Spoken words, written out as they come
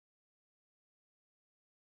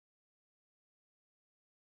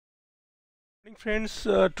Morning friends,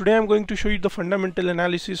 today I'm going to show you the fundamental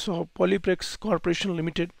analysis of Polyplex Corporation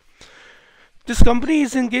Limited. This company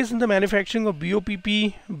is engaged in the manufacturing of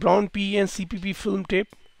BOPP, brown PE and CPP film tape,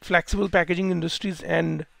 flexible packaging industries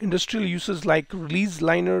and industrial uses like release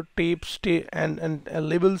liner, tapes, and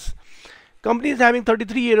labels. Company is having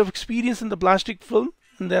 33 years of experience in the plastic film,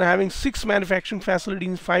 and they're having 6 manufacturing facilities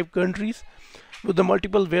in 5 countries with the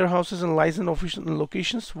multiple warehouses and licensed official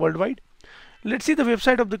locations worldwide. Let's see the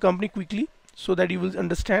website of the company quickly so that you will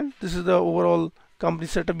understand. This is the overall company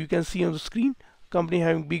setup you can see on the screen. Company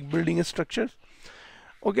having big building and structures.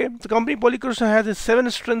 Okay, the company Polyplex has a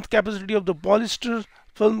 7 strength capacity of the polyester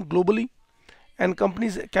film globally, and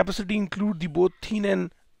company's capacity include the both thin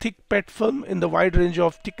and thick PET film in the wide range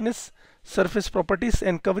of thickness, surface properties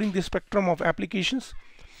and covering the spectrum of applications.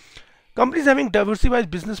 Companies having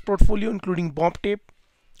diversified business portfolio including bomb tape,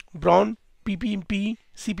 brown, PP and PE,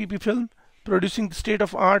 CPP film, producing the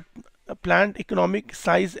state-of-art plant economic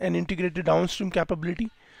size and integrated downstream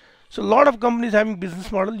capability. So a lot of companies having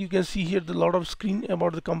business model. You can see here the lot of screen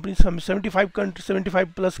about the companies. Some 75 countries,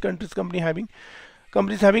 75 plus countries companies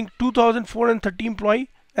having 2,430 employee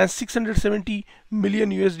and 670 million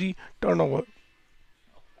USD turnover.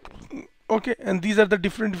 Okay, and these are the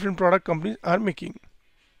different product companies are making.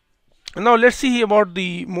 Now let's see about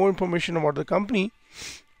the more information about the company.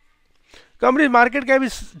 Company's market cap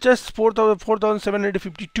is just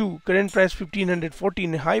 4,752, current price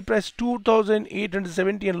 1,514, high price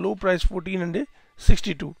 2,870 and low price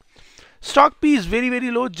 1,462. Stock P is very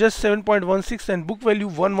low, just 7.16 and book value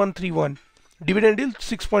 1131. Dividend yield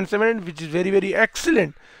 6.7, which is very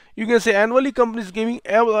excellent. You can say annually company is giving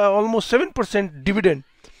almost 7% dividend.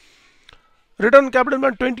 Return on capital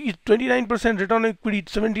 29%, return on equity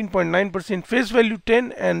 17.9%, face value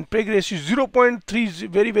 10 and PEG ratio 0.3,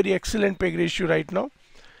 very excellent PEG ratio right now.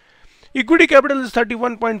 Equity capital is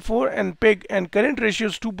 31.4 and PEG and current ratio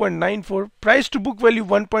is 2.94, price to book value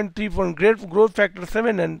 1.34, great growth factor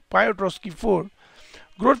 7 and Piotrowski 4.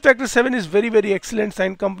 Growth factor 7 is very excellent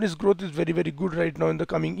sign. Company's growth is very good right now in the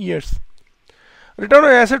coming years. Return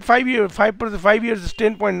on asset 5 years is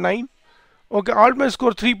 10.9. Okay, Altman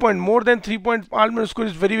score 3 point, more than 3 point. Altman score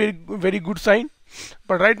is very good sign.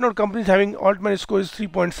 But right now company is having Altman score is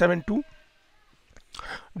 3.72.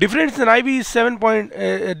 Difference in IV is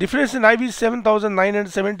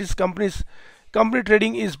 7,970. Company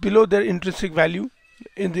trading is below their intrinsic value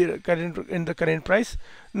in the current price.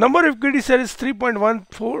 Number of equity share is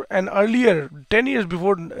 3.14 and earlier 10 years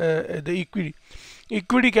before the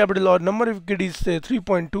equity capital or number of equity is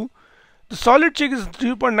 3.2. The solid check is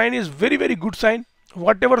 3.9 is very good sign.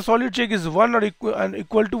 Whatever solid check is 1 or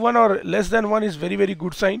equal to 1 or less than 1 is very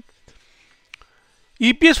good sign.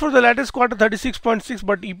 EPS for the latest quarter 36.6,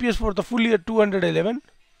 but EPS for the full year 211.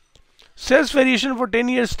 Sales variation for 10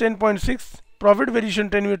 years 10.6. Profit variation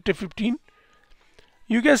 10 years 15.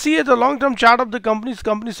 You can see at the long-term chart of the company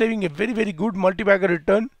saving a very good multi-bagger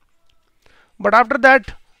return. But after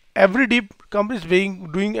that, every dip company is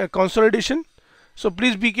doing a consolidation. So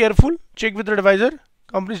please be careful, check with the advisor.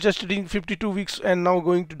 Company is just trading 52 weeks and now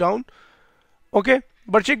going to down. Okay,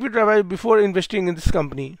 but check with the advisor before investing in this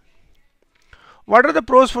company. What are the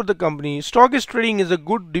pros for the company? Stock is trading is a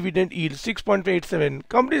good dividend yield 6.87.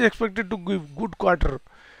 Company is expected to give good quarter.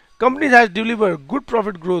 Company has delivered good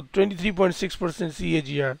profit growth 23.6%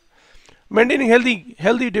 CAGR. Maintaining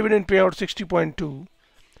healthy dividend payout 60.2.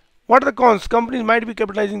 What are the cons? Companies might be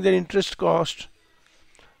capitalizing their interest cost.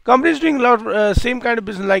 Companies doing a lot same kind of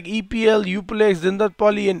business like EPL, Uplex, Zindal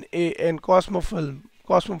Poly and Cosmo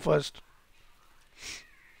First.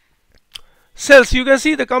 Sales, you can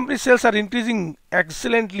see the company sales are increasing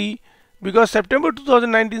excellently because September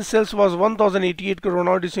 2019 sales was 1,088 crore,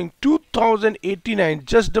 now it is saying 2,089,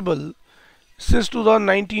 just double since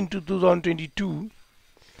 2019 to 2022.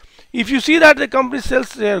 If you see that the company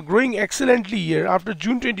sales are growing excellently here after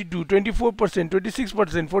June 22, 24%,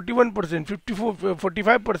 26%, 41%, 54,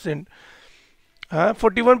 45%,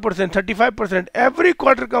 41%, 35%. Every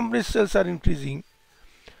quarter company sales are increasing.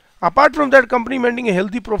 Apart from that, company maintaining a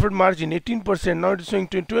healthy profit margin 18%, now it is showing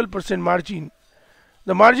 12% margin.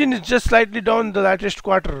 The margin is just slightly down in the latest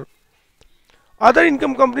quarter. Other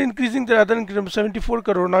income company increasing their other income 74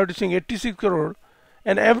 crore, now it is showing 86 crore.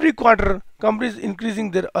 And every quarter companies increasing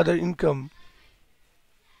their other income.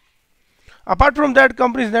 Apart from that,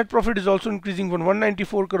 company's net profit is also increasing from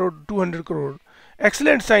 194 crore to 200 crore.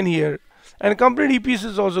 Excellent sign here. And company EPS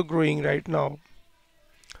is also growing right now.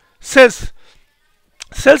 Sales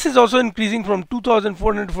is also increasing from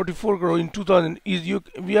 2,444 crore in 2000.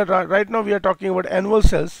 Right now we are talking about annual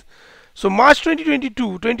sales. So March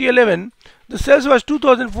 2022, 2011, the sales was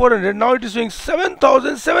 2,400. Now it is showing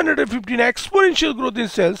 7,715. Exponential growth in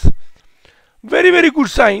sales. Very, very good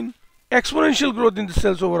sign. Exponential growth in the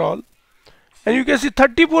sales overall. And you can see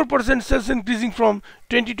 34% sales increasing from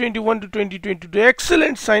 2021 to 2022.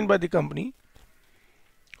 Excellent sign by the company.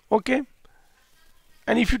 Okay.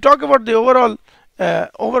 And if you talk about the overall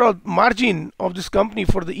margin of this company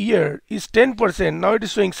for the year is 10%. Now it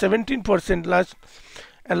is showing 17% last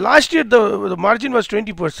year the margin was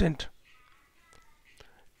 20%.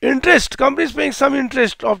 Interest, company is paying some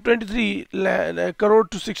interest of 23 crore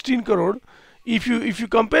to 16 crore. If you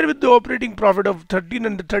compare with the operating profit of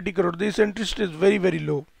 1330 crore, this interest is very, very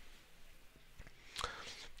low.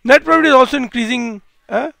 Net profit is also increasing.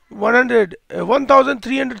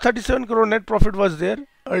 1,337 crore net profit was there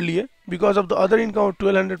earlier because of the other income of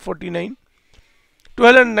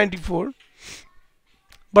 1294.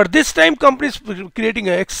 But this time company is creating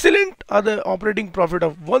an excellent other operating profit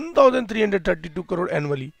of 1,332 crore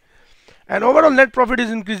annually, and overall net profit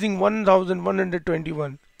is increasing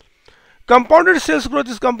 1,121. Compounded sales growth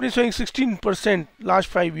is company showing 16% last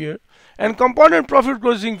 5 years, and compounded profit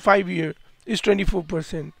growth in 5 years is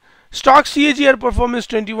 24%. Stock CAGR performance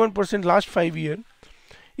 21% last 5 years.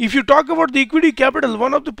 If you talk about the equity capital,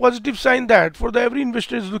 one of the positive sign that for the every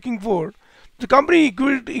investor is looking for, the company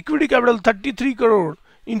equity capital 33 crore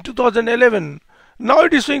in 2011. Now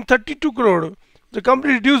it is showing 32 crore. The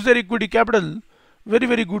company reduced their equity capital. Very,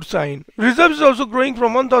 very good sign. Reserves is also growing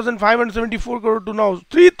from 1,574 crore to now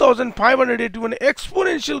 3,581.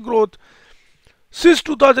 Exponential growth since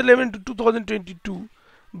 2011 to 2022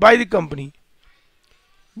 by the company.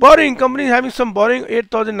 Borrowing, company is having some borrowing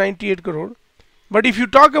 8,098 crore. But if you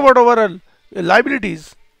talk about overall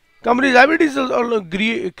liabilities, company liabilities are all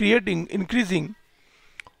increasing.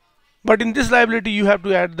 But in this liability you have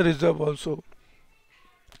to add the reserve also.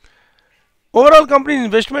 Overall company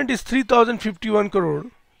investment is 3,051 crore.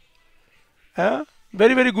 Very,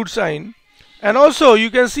 very good sign. And also you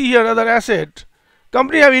can see here other asset.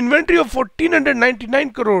 Company have inventory of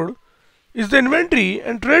 1,499 crore is the inventory,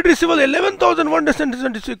 and trade receivable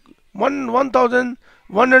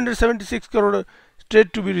 11,176 crore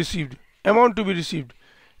trade to be received, amount to be received.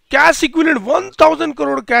 Cash equivalent 1,000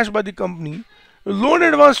 crore cash by the company. Loan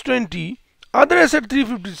advance 20, other asset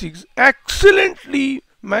 356. Excellently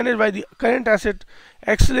managed by the current asset,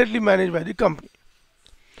 excellently managed by the company.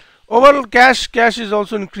 Overall cash is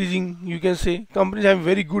also increasing. You can say companies have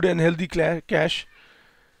very good and healthy cash.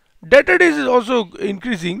 Debtor days is also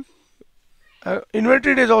increasing.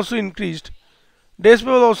 Inventory days also increased. Days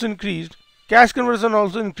payable also increased. Cash conversion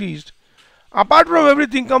also increased. Apart from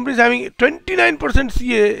everything, companies having 29%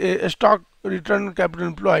 CA stock return on capital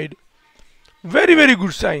employed. Very, very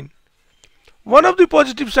good sign. One of the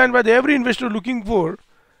positive sign by the every investor looking for,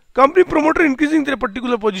 company promoter increasing their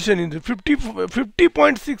particular position in the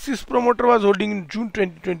 50.66 promoter was holding in June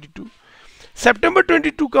 2022. September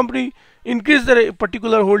 22 company increased their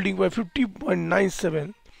particular holding by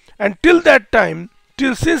 50.97, and since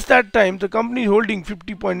that time the company is holding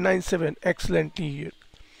 50.97 excellently here.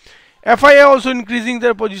 FII also increasing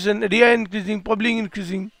their position, DI increasing, public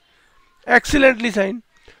increasing, excellently signed.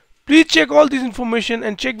 Please check all this information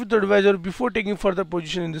and check with the advisor before taking further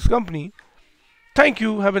position in this company. Thank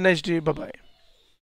you. Have a nice day. Bye bye.